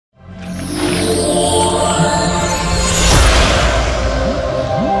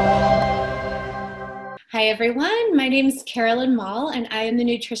everyone. My name is Carolyn Mall, and I am the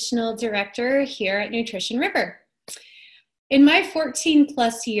Nutritional Director here at Nutrition River. In my 14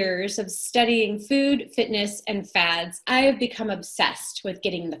 plus years of studying food, fitness, and fads, I have become obsessed with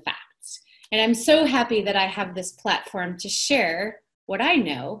getting the facts. And I'm so happy that I have this platform to share what I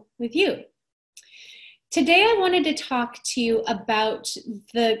know with you. Today, I wanted to talk to you about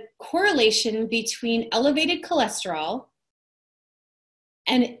the correlation between elevated cholesterol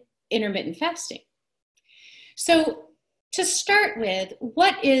and intermittent fasting. So to start with,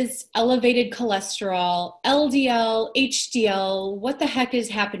 what is elevated cholesterol, LDL, HDL, what the heck is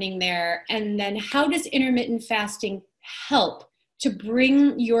happening there? And then how does intermittent fasting help to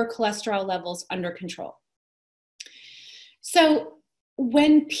bring your cholesterol levels under control? So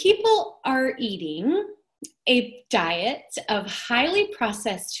when people are eating a diet of highly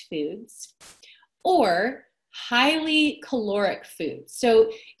processed foods or highly caloric foods.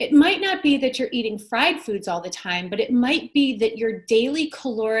 So it might not be that you're eating fried foods all the time, but it might be that your daily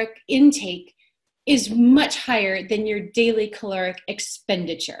caloric intake is much higher than your daily caloric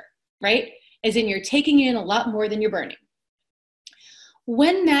expenditure, right? As in you're taking in a lot more than you're burning.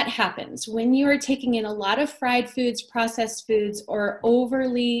 When that happens, when you are taking in a lot of fried foods, processed foods, or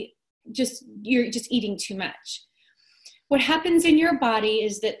overly you're just eating too much, what happens in your body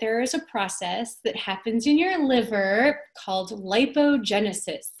is that there is a process that happens in your liver called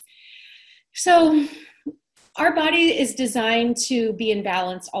lipogenesis. So our body is designed to be in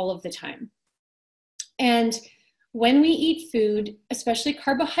balance all of the time. And when we eat food, especially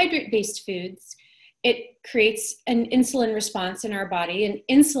carbohydrate-based foods, it creates an insulin response in our body. And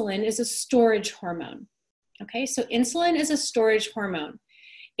insulin is a storage hormone. Okay, so insulin is a storage hormone.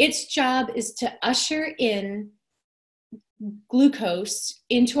 Its job is to usher in glucose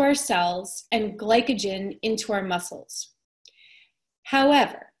into our cells and glycogen into our muscles.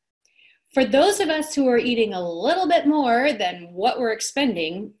 However, for those of us who are eating a little bit more than what we're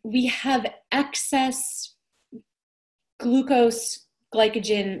expending, we have excess glucose,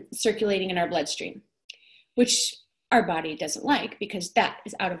 glycogen circulating in our bloodstream, which our body doesn't like because that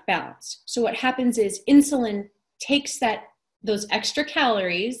is out of balance. So what happens is insulin takes those extra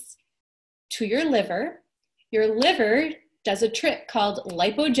calories to your liver. Your liver does a trick called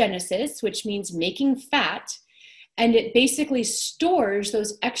lipogenesis, which means making fat, and it basically stores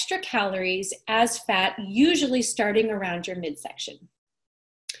those extra calories as fat, usually starting around your midsection.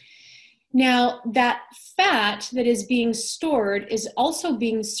 Now, that fat that is being stored is also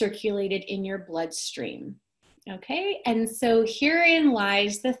being circulated in your bloodstream. Okay, and so herein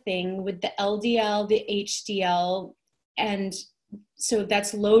lies the thing with the LDL, the HDL, and so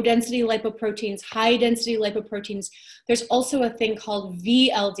that's low density lipoproteins, high density lipoproteins. There's also a thing called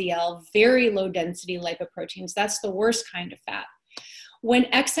VLDL, very low density lipoproteins. That's the worst kind of fat. When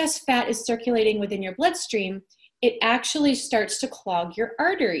excess fat is circulating within your bloodstream, it actually starts to clog your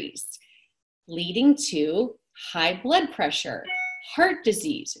arteries, leading to high blood pressure, heart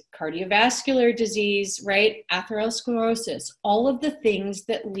disease, cardiovascular disease, right? Atherosclerosis, all of the things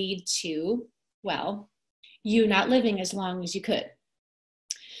that lead to, well, you not living as long as you could.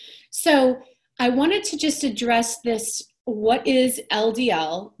 So I wanted to just address this. What is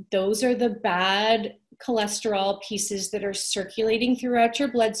LDL? Those are the bad cholesterol pieces that are circulating throughout your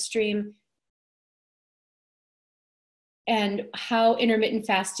bloodstream, and how intermittent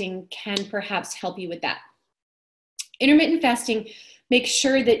fasting can perhaps help you with that. Intermittent fasting makes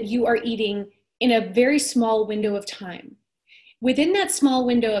sure that you are eating in a very small window of time. Within that small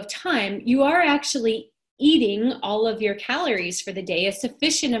window of time, you are actually eating all of your calories for the day, a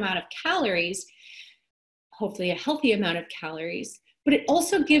sufficient amount of calories, hopefully a healthy amount of calories, but it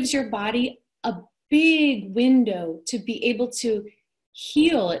also gives your body a big window to be able to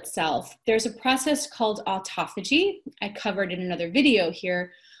heal itself. There's a process called autophagy, I covered in another video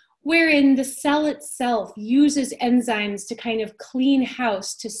here, wherein the cell itself uses enzymes to kind of clean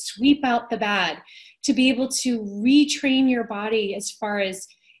house, to sweep out the bad, to be able to retrain your body as far as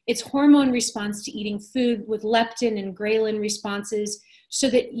its hormone response to eating food with leptin and ghrelin responses, so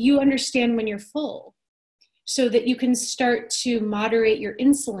that you understand when you're full, so that you can start to moderate your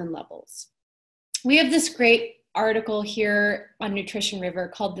insulin levels. We have this great article here on Nutrition River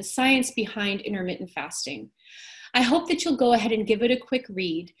called The Science Behind Intermittent Fasting. I hope that you'll go ahead and give it a quick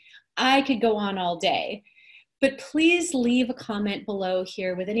read. I could go on all day, but please leave a comment below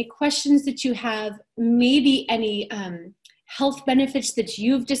here with any questions that you have, maybe any health benefits that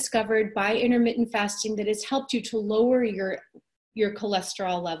you've discovered by intermittent fasting that has helped you to lower your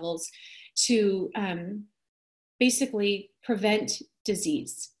cholesterol levels, to basically prevent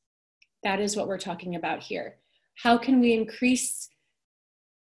disease. That is what we're talking about here. How can we increase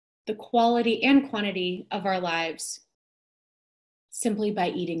the quality and quantity of our lives simply by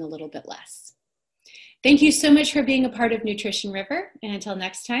eating a little bit less. Thank you so much for being a part of Nutrition River, and until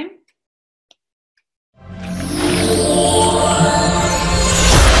next time,